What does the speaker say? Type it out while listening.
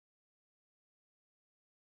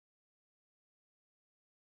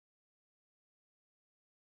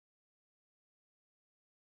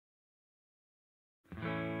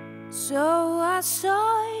So I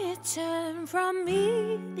saw you turn from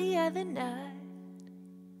me the other night.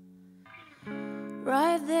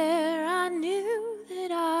 Right there I knew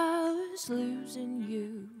that I was losing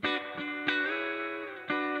you.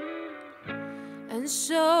 And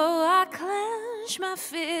so I clenched my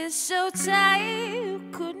fist so tight you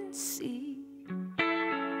couldn't see.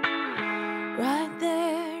 Right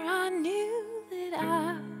there I knew that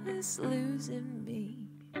I was losing me.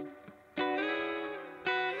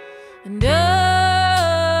 And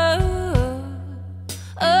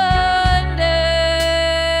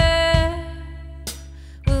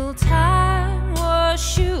will time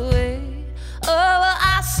wash you away? Oh, will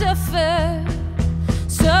I suffer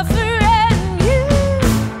and you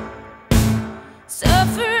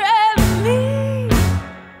suffer and me?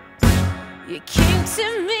 You came to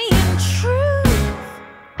me in truth,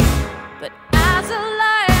 but as a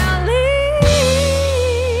lie I'll leave.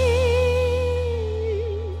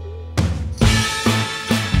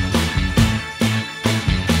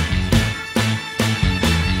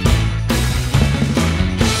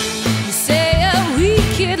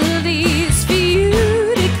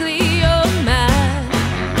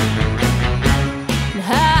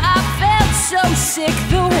 Sick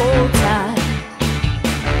the whole time,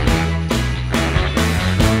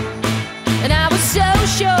 and I was so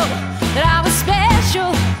sure